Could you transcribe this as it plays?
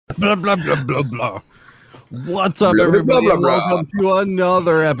Blah, blah, blah, blah, blah. What's up, everybody? Blah, blah, blah, Welcome to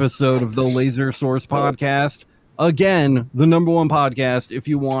another episode of the Laser Source Podcast. Again, the number one podcast if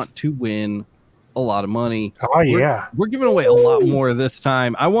you want to win a lot of money. Oh, yeah. We're giving away a lot more this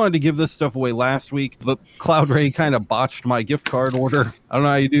time. I wanted to give this stuff away last week, but Cloudray kind of botched my gift card order. I don't know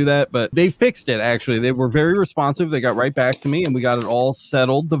how you do that, but they fixed it, actually. They were very responsive. They got right back to me, and we got it all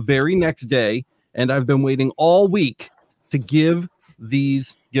settled the very next day. And I've been waiting all week to give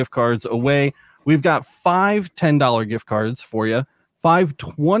these gift cards away. We've got 5 $10 gift cards for you, 5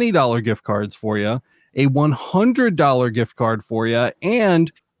 $20 gift cards for you, a $100 gift card for you,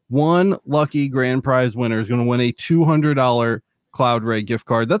 and one lucky grand prize winner is going to win a $200 Cloudray gift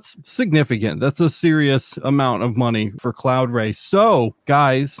card. That's significant. That's a serious amount of money for Cloudray. So,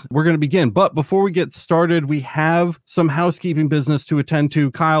 guys, we're going to begin. But before we get started, we have some housekeeping business to attend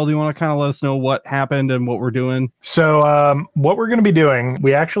to. Kyle, do you want to kind of let us know what happened and what we're doing? So what we're going to be doing,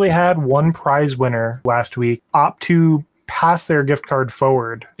 we actually had one prize winner last week opt to pass their gift card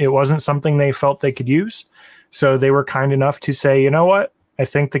forward. It wasn't something they felt they could use. So they were kind enough to say, you know what? I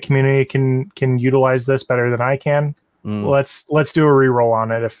think the community can utilize this better than I can. Let's do a reroll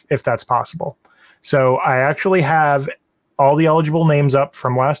on it if that's possible. So I actually have all the eligible names up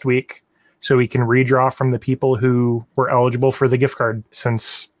from last week, so we can redraw from the people who were eligible for the gift card,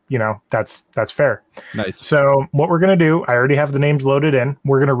 since that's fair. Nice. So what we're gonna do, I already have the names loaded in.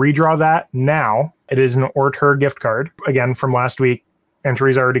 We're gonna redraw that now. It is an Orter gift card again from last week.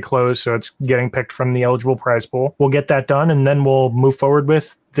 Entry's already closed, so it's getting picked from the eligible prize pool. We'll get that done, and then we'll move forward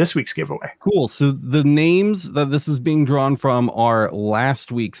with this week's giveaway. Cool. So the names that this is being drawn from are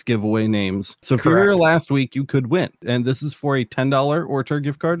last week's giveaway names. So if you were here last week, you could win. And this is for a $10 Orter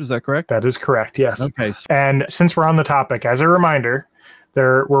gift card. Is that correct? That is correct, yes. Okay. And since we're on the topic, as a reminder,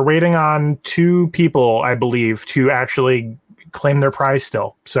 we're waiting on 2 people, I believe, to actually claim their prize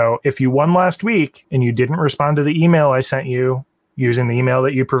still. So if you won last week and you didn't respond to the email I sent you, using the email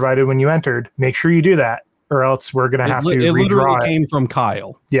that you provided when you entered, make sure you do that, or else we're going to have to redraw it. It literally came from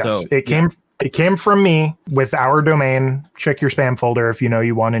Kyle. Yes, so, it came from me with our domain. Check your spam folder if you know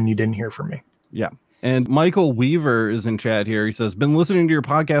you won and you didn't hear from me. Yeah. And Michael Weaver is in chat here. He says, been listening to your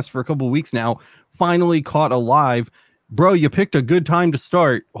podcast for a couple of weeks now. Finally caught a live. Bro, you picked a good time to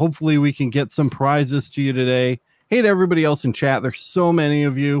start. Hopefully we can get some prizes to you today. Hey to everybody else in chat. There's so many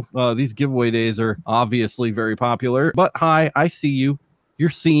of you. These giveaway days are obviously very popular. But hi, I see you. You're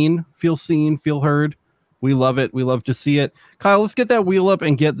seen, feel heard. We love it. We love to see it. Kyle, let's get that wheel up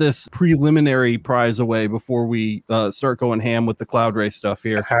and get this preliminary prize away before we start going ham with the Cloudray stuff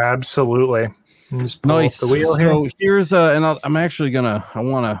here. Absolutely. Nice. The wheel here. So here's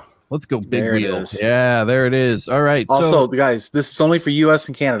let's go big wheel. Yeah, there it is. All right. Also, guys, this is only for U.S.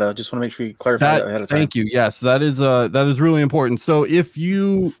 and Canada. Just want to make sure you clarify that ahead of time. Thank you. Yes, that is really important. So if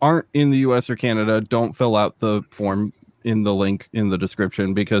you aren't in the U.S. or Canada, don't fill out the form in the link in the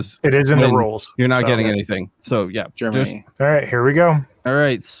description, because it is in the rules. You're not getting anything. So yeah, Germany. All right, here we go. All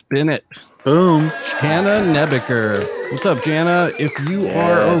right, spin it. Boom. Jana Nebeker. What's up, Jana? If you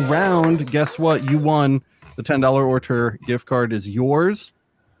are around, guess what? You won. The $10 Orter gift card is yours.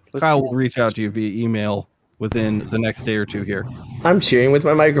 Kyle will reach out to you via email within the next day or two here. I'm cheering with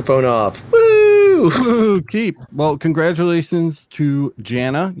my microphone off. Woo! Keep. Well, congratulations to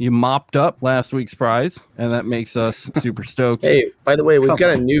Jana. You mopped up last week's prize, and that makes us super stoked. Hey, by the way, we've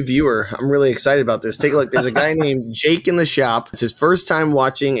got a new viewer. I'm really excited about this. Take a look. There's a guy named Jake in the shop. It's his first time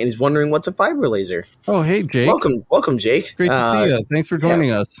watching, and he's wondering what's a fiber laser. Oh, hey, Jake. Welcome, Jake. Great to see you. Thanks for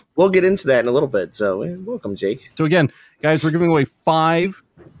joining us. We'll get into that in a little bit. So, welcome, Jake. So again, guys, we're giving away 5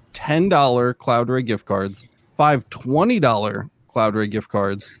 $10 Cloudray gift cards, 5 $20 Cloudray gift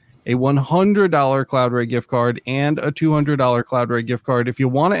cards, a $100 Cloudray gift card, and a $200 Cloudray gift card. If you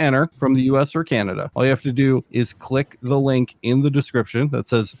want to enter from the US or Canada, all you have to do is click the link in the description that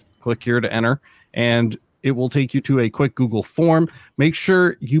says click here to enter, and it will take you to a quick Google form. Make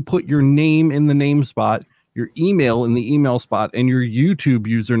sure you put your name in the name spot, your email in the email spot, and your YouTube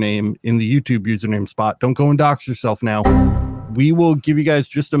username in the YouTube username spot. Don't go and dox yourself now. We will give you guys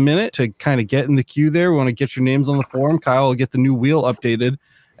just a minute to kind of get in the queue there. We want to get your names on the form. Kyle will get the new wheel updated,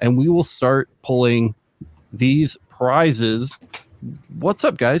 and we will start pulling these prizes. What's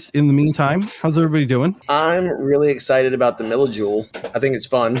up, guys? In the meantime, how's everybody doing? I'm really excited about the millijoule. I think it's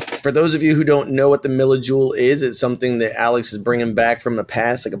fun. For those of you who don't know what the millijoule is, it's something that Alex is bringing back from the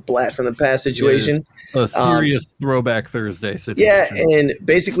past, like a blast from the past situation. A serious throwback Thursday situation. Yeah, and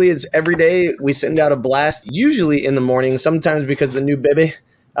basically it's every day we send out a blast, usually in the morning, sometimes because the new baby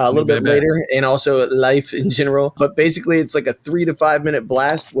a little bit later, and also life in general. But basically, it's like a 3 to 5 minute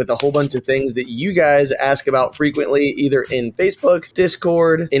blast with a whole bunch of things that you guys ask about frequently, either in Facebook,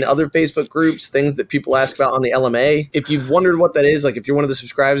 Discord, in other Facebook groups, things that people ask about on the LMA. If you've wondered what that is, like if you're one of the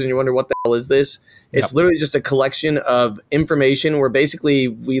subscribers and you wonder what the hell is this, it's literally just a collection of information where basically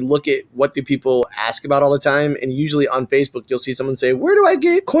we look at what do people ask about all the time. And usually on Facebook, you'll see someone say, where do I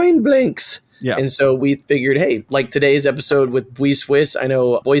get coin blanks? Yeah. And so we figured, hey, like today's episode with Bui Swiss, I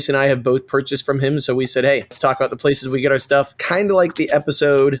know Boyce and I have both purchased from him. So we said, hey, let's talk about the places we get our stuff. Kind of like the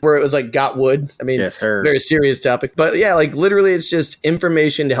episode where it was like got wood. I mean, yes, very serious topic. But yeah, like literally it's just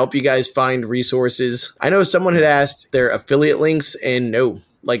information to help you guys find resources. I know someone had asked their affiliate links, and no.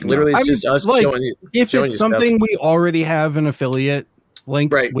 Like literally, it's just us showing you. If it's something we already have an affiliate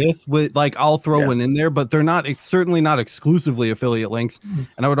link with, like I'll throw one in there, but they're not certainly not exclusively affiliate links.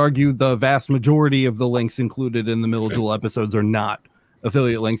 And I would argue the vast majority of the links included in the Miljool episodes are not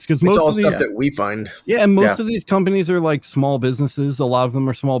affiliate links, because most it's all of these, stuff that we find. Yeah, and most of these companies are like small businesses. A lot of them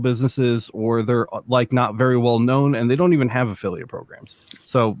are small businesses, or they're like not very well known, and they don't even have affiliate programs.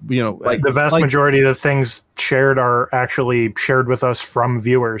 So, you know, like the vast majority of the things shared are actually shared with us from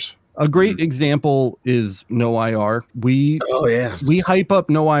viewers. A great example is No IR. We hype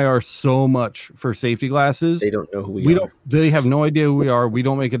up No IR so much for safety glasses. They don't know who we are. They have no idea who we are. We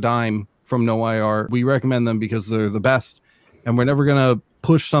don't make a dime from No IR. We recommend them because they're the best. And we're never going to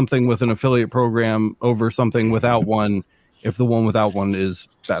push something with an affiliate program over something without one if the one without one is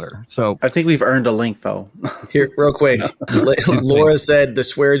better. So I think we've earned a link, though. Here, real quick. Laura said the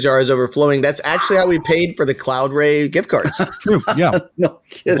swear jar is overflowing. That's actually how we paid for the Cloudray gift cards. True. Yeah. No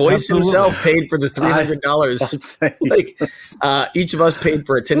kidding. Boyce himself paid for the $300. Each of us paid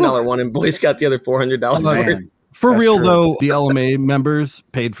for a $10 one, and Boyce got the other $400. For real, though, the LMA members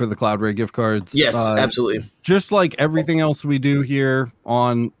paid for the Cloudray gift cards. Yes, absolutely. Just like everything else we do here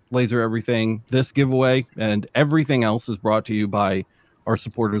on Laser Everything, this giveaway and everything else is brought to you by our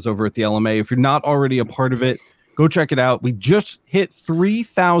supporters over at the LMA. If you're not already a part of it, go check it out. We just hit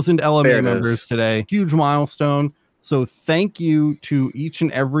 3,000 LMA members today. Huge milestone. So thank you to each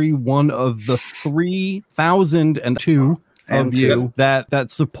and every one of the 3,002 of you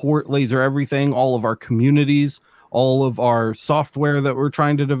that support Laser Everything, all of our communities, all of our software that we're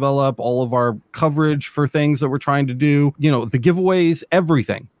trying to develop, all of our coverage for things that we're trying to do, you know, the giveaways,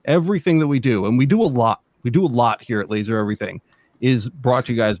 everything that we do. And we do a lot here at Laser Everything is brought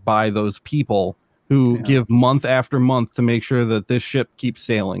to you guys by those people who give month after month to make sure that this ship keeps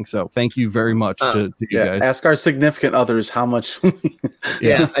sailing. So thank you very much to you guys. Ask our significant others how much.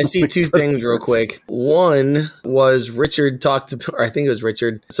 I see two things real quick. One was Richard or I think it was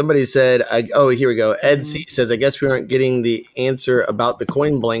Richard. Somebody said, here we go. Ed C says, I guess we aren't getting the answer about the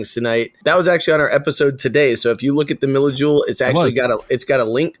coin blanks tonight. That was actually on our episode today. So if you look at the Miljool, it's actually got a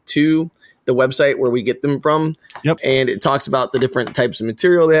link to the website where we get them from. Yep. And it talks about the different types of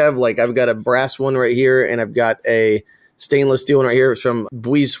material they have. Like I've got a brass one right here, and I've got a stainless steel one right here. It's from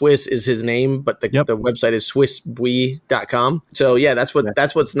Bui Swiss is his name, but the website is swissbui.com. So yeah, that's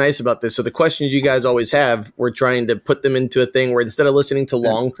what's nice about this. So the questions you guys always have, we're trying to put them into a thing where instead of listening to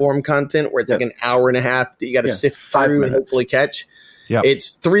long form content where it's like an hour and a half that you got to sift through and hopefully catch. Yep. It's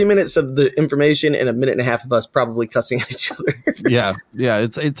 3 minutes of the information and a minute and a half of us probably cussing at each other. Yeah.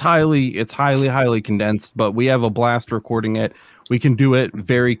 It's highly condensed, but we have a blast recording it. We can do it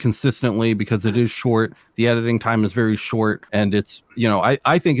very consistently because it is short. The editing time is very short, and it's, you know,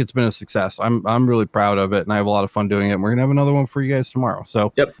 I think it's been a success. I'm really proud of it, and I have a lot of fun doing it. And we're gonna have another one for you guys tomorrow.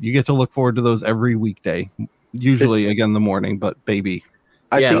 So you get to look forward to those every weekday. Usually again in the morning, but baby.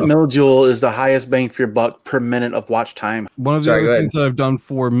 I think Miljool is the highest bang for your buck per minute of watch time. One of the other things that I've done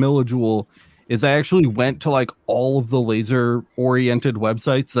for Miljool is I actually went to like all of the laser-oriented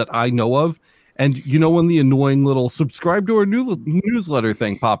websites that I know of. And you know when the annoying little subscribe to our newsletter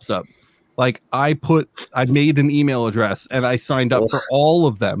thing pops up? Like I made an email address and I signed up for all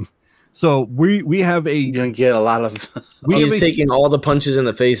of them. So we have you're gonna get a lot of. He's taking all the punches in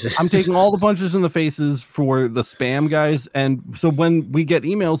the faces. I'm taking all the punches in the faces for the spam guys, and so when we get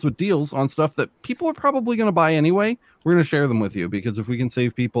emails with deals on stuff that people are probably going to buy anyway, we're going to share them with you because if we can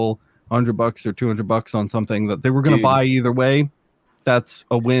save people $100 or $200 on something that they were going to buy either way, that's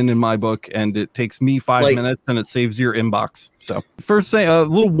a win in my book, and it takes me 5 minutes and it saves your inbox. So first thing, a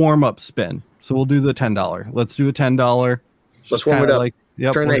little warm up spin. So we'll do the $10. Let's do a $10. Let's warm it up.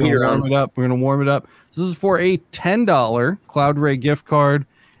 Turn that heater on. We're going to warm it up. This is for a $10 Cloudray gift card.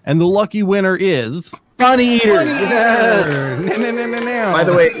 And the lucky winner is Bunny Eater. By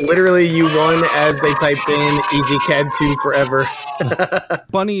the way, literally, you won as they typed in Easy CAD 2 forever.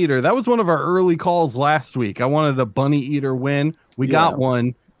 Bunny Eater. That was one of our early calls last week. I wanted a Bunny Eater win. We got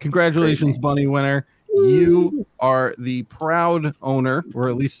one. Congratulations, Bunny winner. You are the proud owner, or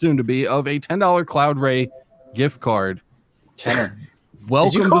at least soon to be, of a $10 Cloudray gift card. Tenor.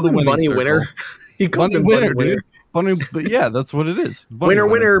 Welcome Did you call to the him Bunny circle. Winner? He called Bunny him winner, Bunny Winner. dude. Bunny, but yeah, that's what it is. Bunny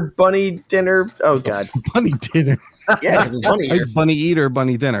Winner, Bunny Dinner. Oh, God. Bunny dinner. Yeah, it's Bunny Eater. Bunny Eater,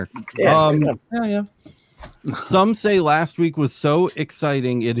 Bunny dinner. Yeah. Yeah. Some say last week was so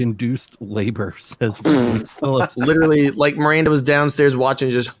exciting it induced labor, says Phillips. Literally, like Miranda was downstairs watching,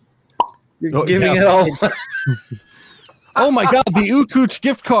 just You're giving it all. Oh my God, the Ukuch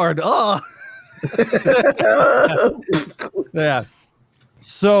gift card. Oh. Yeah.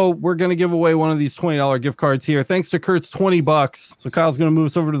 So we're going to give away one of these $20 gift cards here. Thanks to Kurt's $20. So Kyle's going to move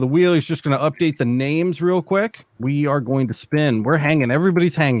us over to the wheel. He's just going to update the names real quick. We are going to spin. We're hanging.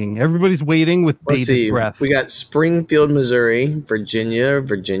 Everybody's hanging. Everybody's waiting with bated breath. We got Springfield, Missouri, Virginia,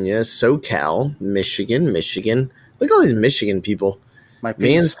 SoCal, Michigan. Look at all these Michigan people.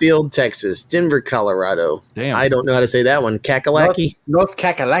 Mansfield, Texas, Denver, Colorado. Damn. I don't know how to say that one. Kakalaki. North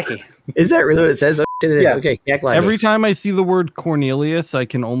Kakalaki. Is that really what it says? Oh, shit, it is. Yeah. Okay, Kakalaki. Every time I see the word Cornelius, I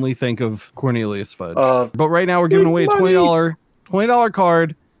can only think of Cornelius Fudge. But right now we're giving away a $20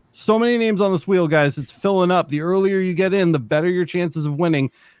 card. So many names on this wheel, guys. It's filling up. The earlier you get in, the better your chances of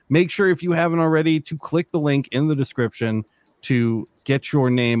winning. Make sure, if you haven't already, to click the link in the description to get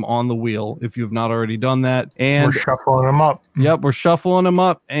your name on the wheel if you've not already done that. And we're shuffling them up. Yep, we're shuffling them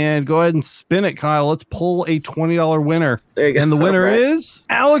up. And go ahead and spin it, Kyle. Let's pull a $20 winner. There you go. And the winner is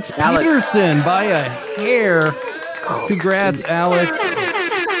Alex Peterson by a hair. Congrats, Alex.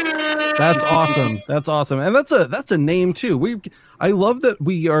 That's awesome. That's awesome. And that's a name too. I love that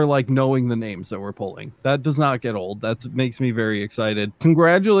we are like knowing the names that we're pulling. That does not get old. That makes me very excited.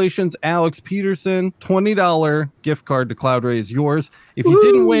 Congratulations, Alex Peterson. $20 gift card to Cloudray is yours. If you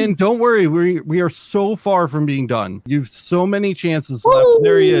didn't win, don't worry. We are so far from being done. You've so many chances left.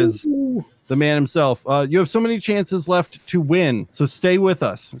 There he is. The man himself. You have so many chances left to win. So stay with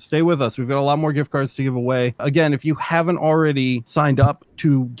us. Stay with us. We've got a lot more gift cards to give away. Again, if you haven't already signed up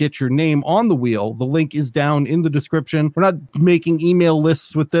to get your name on the wheel, the link is down in the description. We're not making email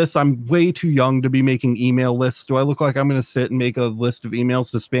lists with this. I'm way too young to be making email lists. Do I look like I'm going to sit and make a list of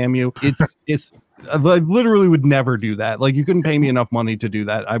emails to spam you? It's I literally would never do that. Like, you couldn't pay me enough money to do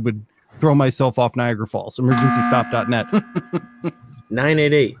that. I would throw myself off Niagara Falls. Emergencystop.net.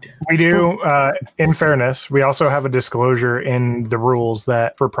 988. We do, in fairness, we also have a disclosure in the rules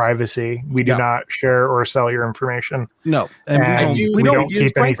that for privacy, we do not share or sell your information. No. And we don't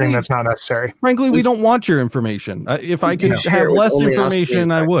keep anything that's not necessary. Frankly, we don't want your information. If I could have less information,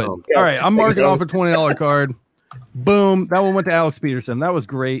 I would. All right, I'm marking off a $20 card. Boom. That one went to Alex Peterson. That was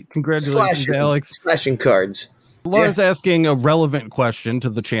great. Congratulations, Alex. Slashing cards. Laura's asking a relevant question to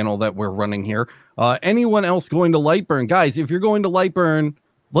the channel that we're running here. Anyone else going to Lightburn? Guys, if you're going to Lightburn,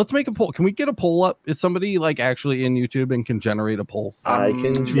 let's make a poll. Can we get a poll up? Is somebody like actually in YouTube and can generate a poll? I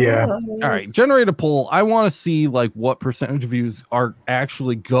can try. Yeah. All right, generate a poll. I want to see like what percentage of views are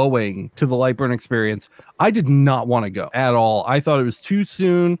actually going to the Lightburn experience. I did not want to go at all. I thought it was too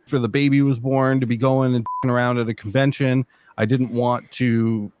soon for the baby was born to be going and around at a convention. I didn't want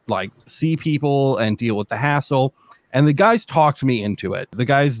to like see people and deal with the hassle. And the guys talked me into it. The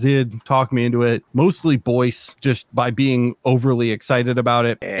guys did talk me into it, mostly Boyce, just by being overly excited about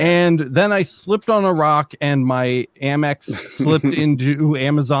it. And then I slipped on a rock and my Amex slipped into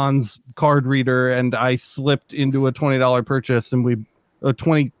Amazon's card reader, and I slipped into a $20 purchase, and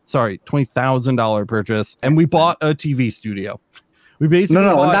 $20,000 purchase, and we bought a TV studio. We basically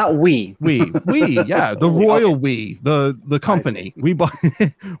not we. Yeah, the royal we, the company. We bought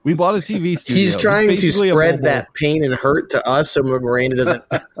a TV studio. He's trying to spread that pain and hurt to us so Miranda doesn't.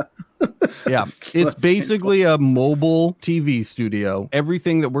 Yeah, it's basically a mobile TV studio.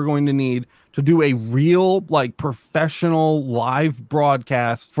 Everything that we're going to need to do a real, like, professional live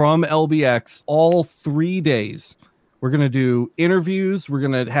broadcast from LBX all 3 days. We're going to do interviews. We're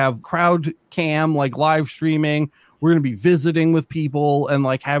going to have crowd cam, like live streaming. We're going to be visiting with people and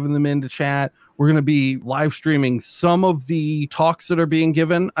like having them in to chat. We're going to be live streaming some of the talks that are being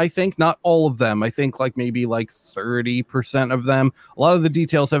given. I think not all of them. I think like maybe like 30% of them. A lot of the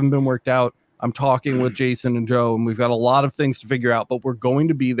details haven't been worked out. I'm talking with Jason and Joe, and we've got a lot of things to figure out, but we're going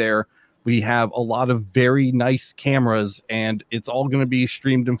to be there. We have a lot of very nice cameras, and it's all going to be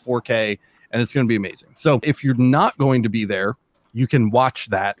streamed in 4K, and it's going to be amazing. So if you're not going to be there, you can watch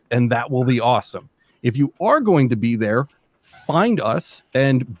that, and that will be awesome. If you are going to be there, find us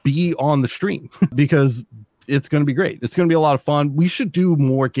and be on the stream because it's going to be great. It's going to be a lot of fun. We should do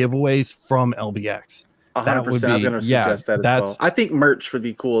more giveaways from LBX. 100%. I was going to suggest that as well. I think merch would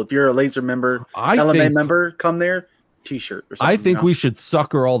be cool. If you're a Laser member, LMA member, come there, t-shirt or something. I think we should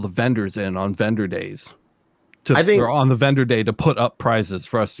sucker all the vendors in on vendor days. Or on the vendor day to put up prizes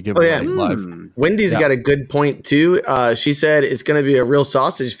for us to give away live. Wendy's got a good point too. She said it's going to be a real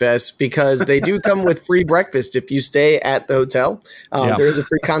sausage fest because they do come with free breakfast if you stay at the hotel. There is a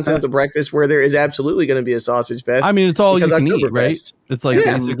free continental breakfast where there is absolutely going to be a sausage fest. I mean, it's all you can eat, right? It's like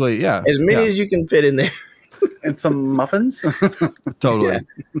basically, as many as you can fit in there. And some muffins. Totally.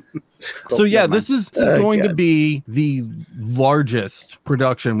 So this is going to be the largest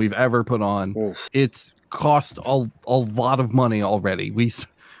production we've ever put on. Oof. It's cost a lot of money already. We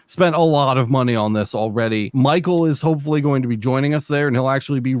spent a lot of money on this already. Michael is hopefully going to be joining us there, and he'll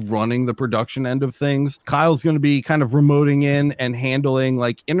actually be running the production end of things. Kyle's going to be kind of remoting in and handling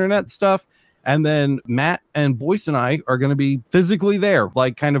like internet stuff. And then Matt and Boyce and I are going to be physically there,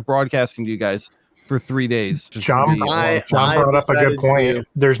 like kind of broadcasting to you guys for 3 days. John brought up a good point.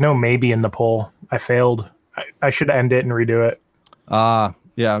 There's no maybe in the poll. I failed. I should end it and redo it.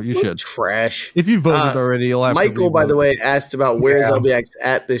 Yeah, you should. Trash. If you voted already, you'll have Michael, to by the way, asked about where is LBX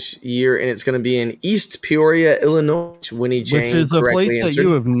at this year, and it's going to be in East Peoria, Illinois. Winnie Jane, which is a place that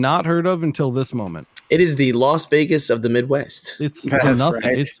you have not heard of until this moment. It is the Las Vegas of the Midwest. It's nothing.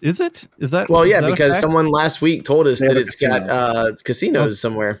 Right. Is it? Is that? Well, is yeah, that because someone last week told us that it's got casinos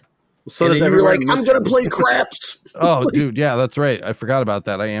somewhere. So and you were like, I'm going to play craps. Oh, dude. Yeah, that's right. I forgot about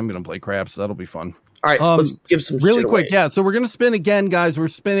that. I am going to play craps. That'll be fun. All right, let's give some really shit quick. away. Yeah, so we're going to spin again, guys. We're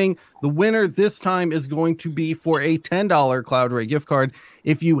spinning. The winner this time is going to be for a $10 Cloudray gift card.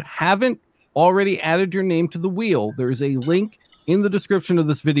 If you haven't already added your name to the wheel, there is a link in the description of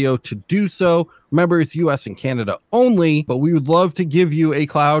this video to do so. Remember, it's US and Canada only, but we would love to give you a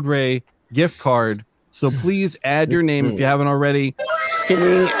Cloudray gift card. So please add your name if you haven't already.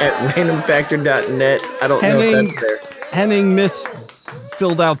 Henning at randomfactor.net. I don't know if that's there. Henning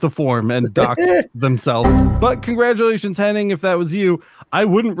filled out the form and doxed themselves. But congratulations, Henning, if that was you. I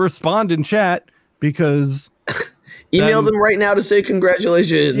wouldn't respond in chat because... Email them right now to say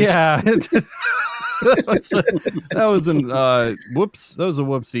congratulations. Yeah. That was a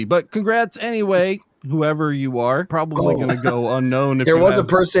whoopsie. But congrats anyway, whoever you are. Probably going to go unknown. If there was a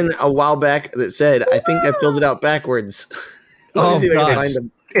person a while back that said, I think I filled it out backwards. Let me see if I can find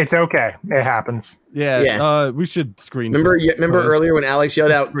them. It's okay. It happens. Yeah. We should screen. Remember earlier when Alex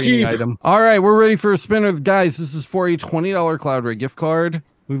yelled out, keep. Item. All right, we're ready for a spinner. Guys, this is for a $20 Cloudray gift card.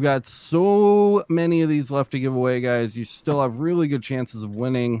 We've got so many of these left to give away, guys. You still have really good chances of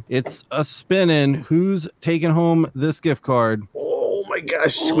winning. It's a spin-in. Who's taking home this gift card? Oh, my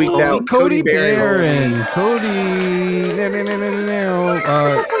gosh. Squeaked out. Cody Barron. Cody.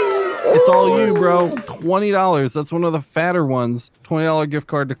 It's all you, bro. $20. That's one of the fatter ones. $20 gift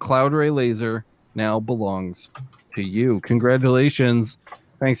card to Cloudray Laser now belongs to you. Congratulations.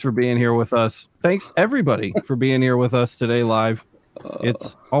 Thanks for being here with us. Thanks, everybody, for being here with us today live.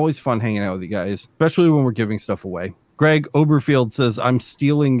 It's always fun hanging out with you guys, especially when we're giving stuff away. Greg Oberfield says, I'm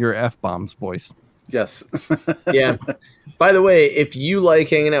stealing your F-bombs, boys. Yes. Yeah. By the way, if you like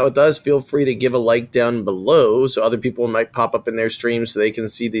hanging out with us, feel free to give a like down below so other people might pop up in their stream so they can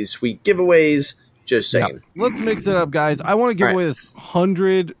see these sweet giveaways. Just saying. Yeah. Let's mix it up, guys. I want to give away this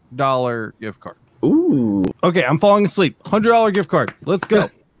 $100 gift card. Ooh. Okay, I'm falling asleep. $100 gift card. Let's go.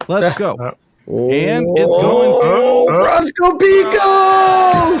 Let's go. And it's going Roscoe Pico!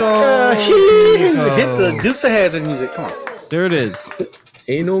 Hit the Dukes of Hazzard music. Come on. There it is.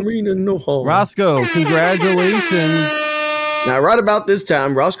 Ain't no meaning, no harm. Roscoe, congratulations. Now, right about this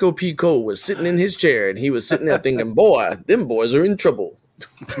time, Roscoe Pico was sitting in his chair, and he was sitting there thinking, boy, them boys are in trouble.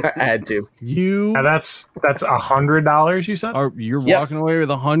 I had to. Now that's $100, you said? You're walking away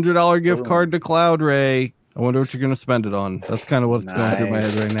with a $100 gift card to Cloudray. I wonder what you're going to spend it on. That's kind of what's going through my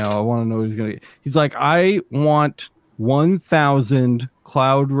head right now. I want to know what he's going to get. He's like, I want 1,000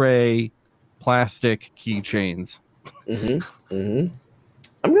 Cloudray plastic keychains. Mm-hmm. Mm-hmm.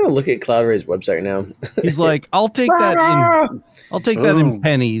 I'm going to look at Cloudray's website now. He's like, I'll take that in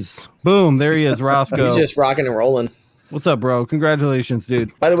pennies. Boom, there he is, Roscoe. He's just rocking and rolling. What's up, bro? Congratulations,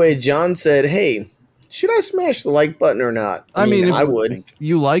 dude. By the way, John said, hey, should I smash the like button or not? I mean, I would.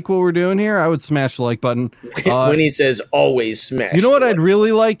 You like what we're doing here? I would smash the like button. When he says always smash. You know what I'd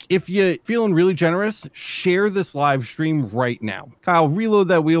really like? If you're feeling really generous, share this live stream right now. Kyle, reload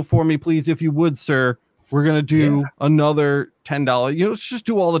that wheel for me, please, if you would, sir. We're going to do another $10. Let's just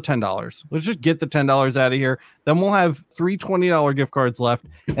do all the $10. Let's just get the $10 out of here. Then we'll have 3 $20 gift cards left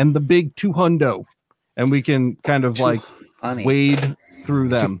and the big $200. And we can kind of like wade through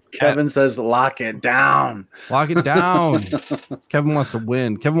them. Kevin says, lock it down. Lock it down. Kevin wants to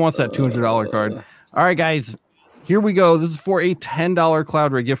win. Kevin wants that $200 card. All right, guys. Here we go. This is for a $10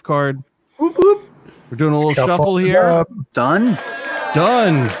 Cloudray gift card. Whoop, whoop. We're doing a little shuffle here. Done.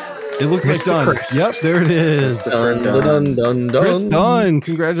 It looks like done. Chris. Yep, there it is. Done. Chris done.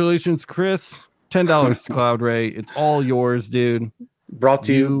 Congratulations, Chris. $10 to Cloudray. It's all yours, dude. Brought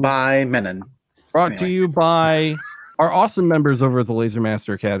to you by Menon. Brought to you by our awesome members over at the Laser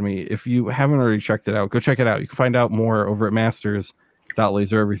Master Academy. If you haven't already checked it out, go check it out. You can find out more over at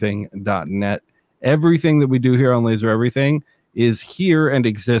masters.lasereverything.net. Everything that we do here on Laser Everything is here and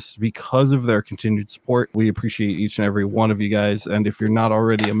exists because of their continued support. We appreciate each and every one of you guys. And if you're not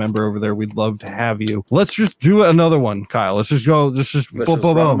already a member over there, we'd love to have you. Let's just do another one, Kyle. Let's just go. Let's just run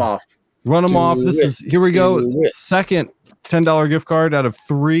them off. Run them off. Here we go. Second $10 gift card out of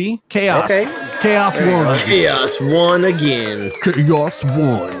 3. Chaos. Okay. Chaos won. Chaos won again. Chaos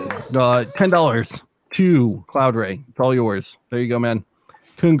won. $10 to Cloudray. It's all yours. There you go, man.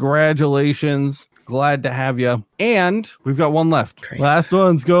 Congratulations. Glad to have you. And we've got one left. Christ. Last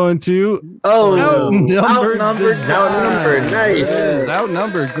one's going to outnumbered. Nice.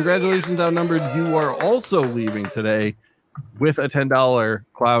 Outnumbered. Congratulations, Outnumbered. You are also leaving today with a $10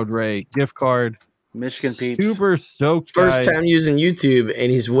 Cloudray gift card. Michigan peeps. Super stoked. First time using YouTube,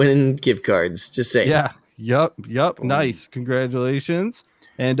 and he's winning gift cards. Just saying. Yeah. Yep. Nice. Congratulations.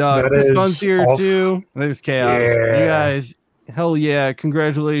 And Chris Gunn's here too. There's Chaos. Yeah. You guys. Hell yeah.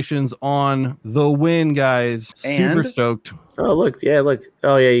 Congratulations on the win, guys. Super stoked. Oh, look. Yeah, look.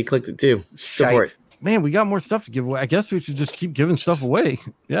 Oh, yeah, you clicked it too. Go for it. Man, we got more stuff to give away. I guess we should just keep giving stuff away.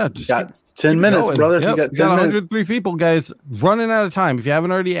 Yeah. Just got 10 minutes, going. Brother. Yep. You got 10 minutes. 103 people, guys. Running out of time. If you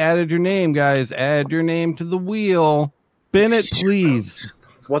haven't already added your name, guys, add your name to the wheel. Spin it, please.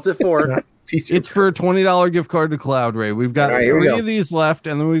 What's it for? It's for a $20 gift card to Cloudray. We've got 3 of these left,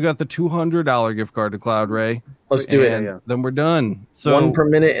 and then we've got the $200 gift card to Cloudray. Let's do it. Then we're done. So 1 per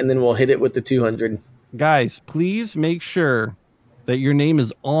minute, and then we'll hit it with the 200. Guys, please make sure that your name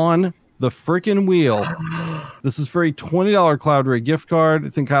is on the freaking wheel. This is for a $20 Cloudray gift card. I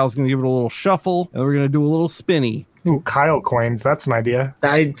think Kyle's going to give it a little shuffle, and we're going to do a little spinny. Ooh, Kyle coins. That's an idea.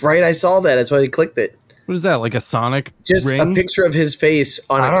 I saw that. That's why I clicked it. What is that? Like a Sonic Just ring? A picture of his face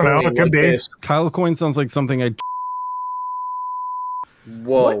on a coin. I don't know. It could be. This. Kyle coin sounds like something I...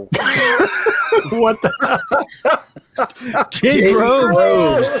 Whoa. What the? Jake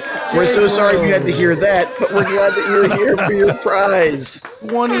Rose. We're so sorry you had to hear that, but we're glad that you were here for your prize.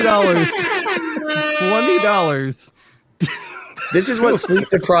 $20. $20. This is what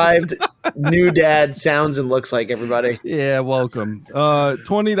sleep-deprived new dad sounds and looks like, everybody. Yeah, welcome.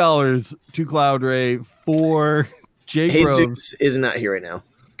 $20 to Cloudray for Jake Rose. Jesus is not here right now.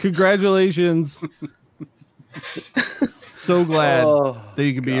 Congratulations. So glad that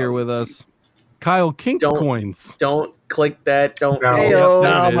you could be here with us. Kyle, Kink coins. Don't click that. Don't. No.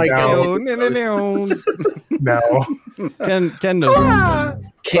 Oh my God. No. Ken knows.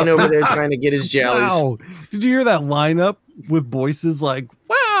 Ken over there trying to get his jellies. Wow. Did you hear that lineup with voices like,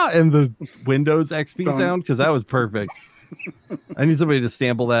 wow, and the Windows XP sound? Because that was perfect. I need somebody to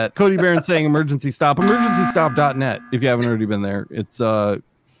sample that. Cody Barron saying emergency stop. Emergencystop.net if you haven't already been there. It's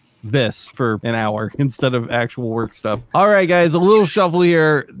this for an hour instead of actual work stuff. All right, guys, a little shuffle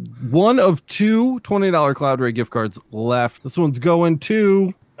here. One of 2 $20 Cloudray gift cards left. This one's going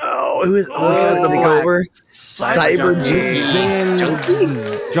to... Oh, it was go over. Cyber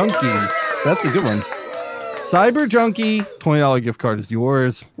Junkie. That's a good one. Cyber Junkie, $20 gift card is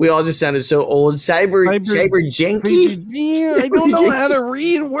yours. We all just sounded so old. Cyber Junkie? Yeah, I don't know how to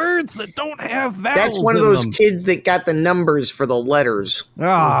read words that don't have vowels. That's one of those kids that got the numbers for the letters.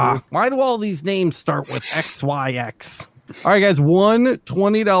 Why do all these names start with XYX? All right, guys, one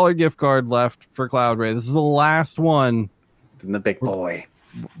 $20 gift card left for Cloudray. This is the last one. Then the big boy.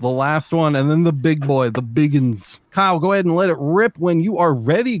 The last one, and then the big boy, the biggins. Kyle, go ahead and let it rip when you are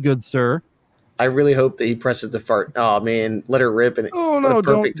ready, good sir. I really hope that he presses the fart. Oh man, let her rip and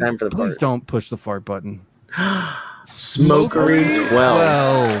perfect time for the please fart. Don't push the fart button. Smokery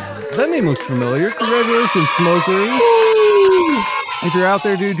 12. That name looks familiar. Congratulations, Smokery. If you're out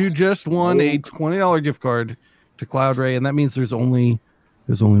there, dude, you just won a $20 gift card to Cloudray, and that means there's only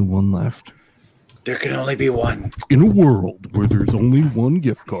one left. There can only be one. In a world where there's only one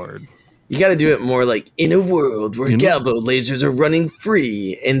gift card. You got to do it more like, in a world where Galbo lasers are running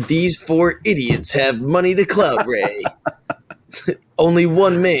free and these 4 idiots have money to Cloudray. Only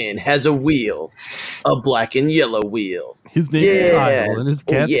one man has a wheel, a black and yellow wheel. His name is Kyle, and his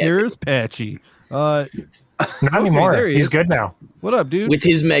cat's hair is Patchy. I Not anymore. He's good now. What up, dude? With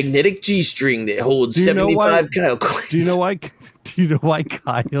his magnetic G-string that holds 75 Kyle coins. Do you know why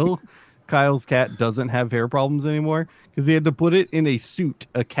Kyle's cat doesn't have hair problems anymore? Because he had to put it in a suit,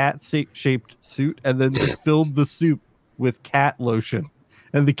 a cat-shaped suit, and then filled the suit with cat lotion.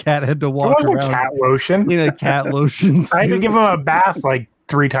 And the cat had to walk around cat lotion. In a cat lotion suit. I had to give him a bath like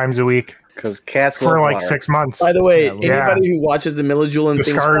 3 times a week. Because cats for like water. 6 months. By the way, anybody who watches the Millijule and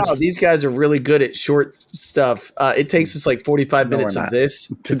thinks, wow, these guys are really good at short stuff. It takes us like 45 minutes of this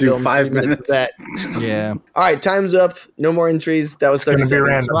to do 5 minutes of that. Yeah. All right, time's up. No more entries. That was 30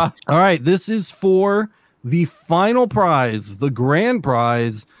 seconds. All right, this is for the final prize, the grand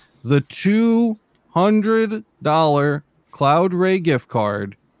prize, the $200 Cloudray gift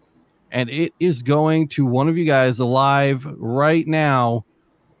card. And it is going to one of you guys alive right now.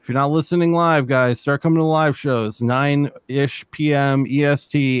 If you're not listening live, guys, start coming to live shows, 9-ish p.m.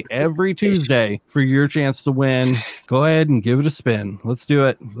 EST every Tuesday for your chance to win. Go ahead and give it a spin. Let's do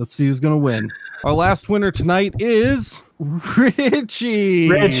it. Let's see who's going to win. Our last winner tonight is Richie.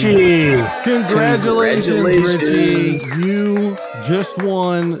 Congratulations, Richie. You just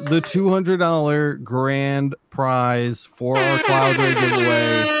won the $200 grand prize for our Cloudray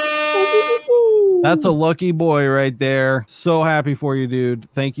giveaway. That's a lucky boy right there. So happy for you, dude.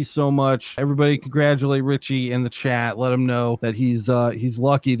 Thank you so much. Everybody congratulate Richie in the chat. Let him know that he's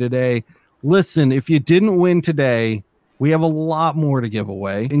lucky today. Listen, if you didn't win today, we have a lot more to give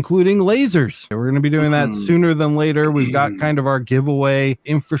away, including lasers. We're going to be doing that sooner than later. We've got kind of our giveaway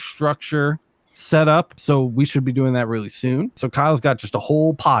infrastructure set up, so we should be doing that really soon. So Kyle's got just a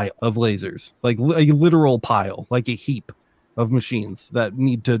whole pile of lasers, like a literal pile, like a heap of machines that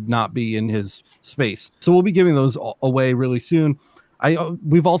need to not be in his space. So we'll be giving those away really soon.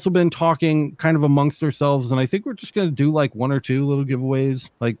 We've also been talking kind of amongst ourselves, and I think we're just going to do like 1 or 2 little giveaways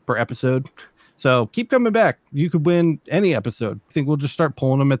like per episode. So keep coming back. You could win any episode. I think we'll just start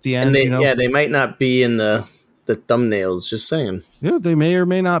pulling them at the end. And they might not be in the thumbnails, just saying. Yeah, they may or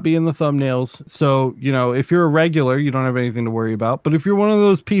may not be in the thumbnails. So, if you're a regular, you don't have anything to worry about. But if you're one of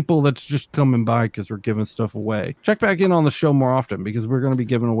those people that's just coming by because we're giving stuff away, check back in on the show more often because we're going to be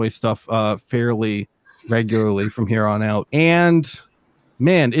giving away stuff fairly regularly from here on out. And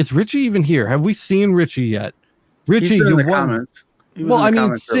man, is Richie even here? Have we seen Richie yet? Richie, you won. Comments. Well, I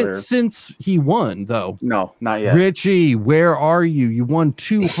mean, since he won, though. No, not yet. Richie, where are you? You won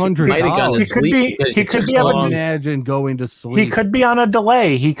 $200. He could be on. Imagine going to sleep. He could be on a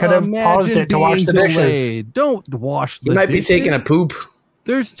delay. He could have paused it to wash the dishes. Don't wash the dishes. He might dishes. be taking a poop.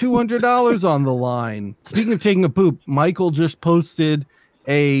 There's $200 on the line. Speaking of taking a poop, Michael just posted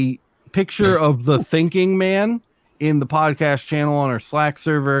a picture of the thinking man in the podcast channel on our Slack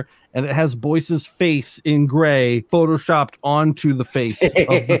server. And it has Boyce's face in gray photoshopped onto the face of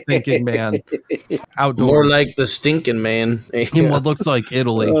the thinking man. Outdoors. More like the stinking man. In what looks like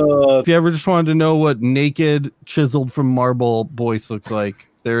Italy. If you ever just wanted to know what naked, chiseled from marble Boyce looks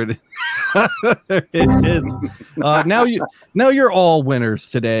like, there it is. There it is. Now you're all winners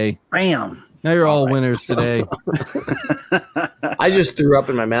today. Bam. Now you're all winners today. I just threw up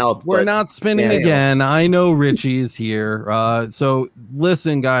in my mouth. We're not spinning again. I know Richie is here. So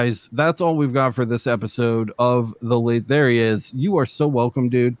listen, guys, that's all we've got for this episode of The Lazy. There he is. You are so welcome,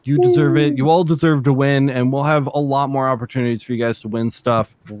 dude. You deserve it. You all deserve to win, and we'll have a lot more opportunities for you guys to win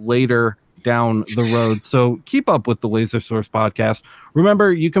stuff later down the road. So keep up with the Laser Source podcast.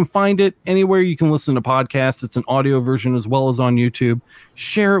 Remember, you can find it anywhere you can listen to podcasts. It's an audio version as well as on YouTube.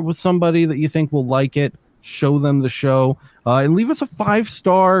 Share it with somebody that you think will like it. Show them the show. And leave us a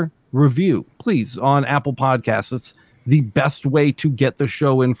 5-star review, please, on Apple Podcasts. It's the best way to get the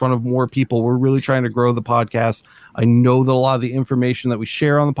show in front of more people. We're really trying to grow the podcast. I know that a lot of the information that we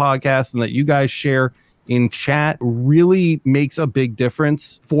share on the podcast and that you guys share in chat really makes a big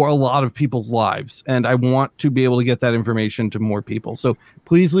difference for a lot of people's lives. And I want to be able to get that information to more people. So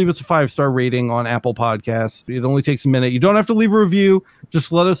please leave us a 5-star rating on Apple Podcasts. It only takes a minute. You don't have to leave a review.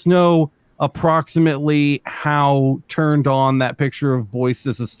 Just let us know approximately how turned on that picture of Boyce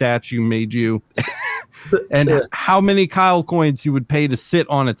as a statue made you and how many Kyle coins you would pay to sit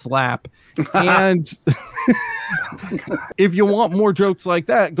on its lap. And if you want more jokes like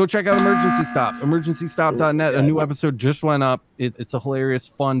that, go check out Emergency Stop. EmergencyStop.net. A new episode just went up. It's a hilarious,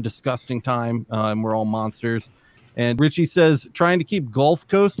 fun, disgusting time, and we're all monsters. And Richie says, trying to keep Gulf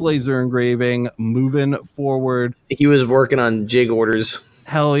Coast laser engraving moving forward. He was working on jig orders.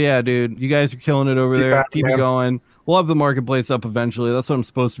 Hell yeah, dude. You guys are killing it over there. Keep it going. We'll have the marketplace up eventually. That's what I'm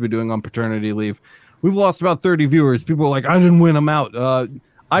supposed to be doing on paternity leave. We've lost about 30 viewers. People are like, I didn't win. I'm out.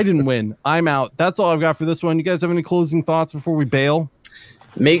 I didn't win. I'm out. That's all I've got for this one. You guys have any closing thoughts before we bail?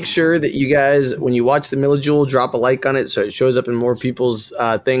 Make sure that you guys, when you watch the Millijoule, drop a like on it so it shows up in more people's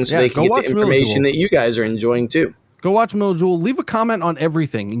things so they can get the information that you guys are enjoying too. Go watch Millijoule. Leave a comment on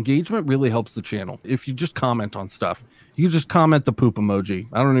everything. Engagement really helps the channel. If you just comment on stuff, you just comment the poop emoji.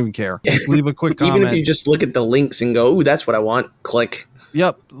 I don't even care. Just leave a quick comment. Even if you just look at the links and go, ooh, that's what I want, click.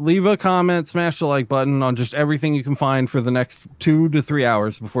 Yep. Leave a comment, smash the like button on just everything you can find for the next 2 to 3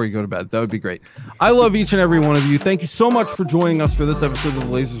 hours before you go to bed. That would be great. I love each and every one of you. Thank you so much for joining us for this episode of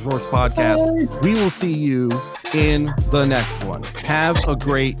the Laser Source Podcast. Bye. We will see you in the next one. Have a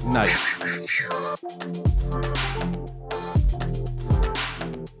great night.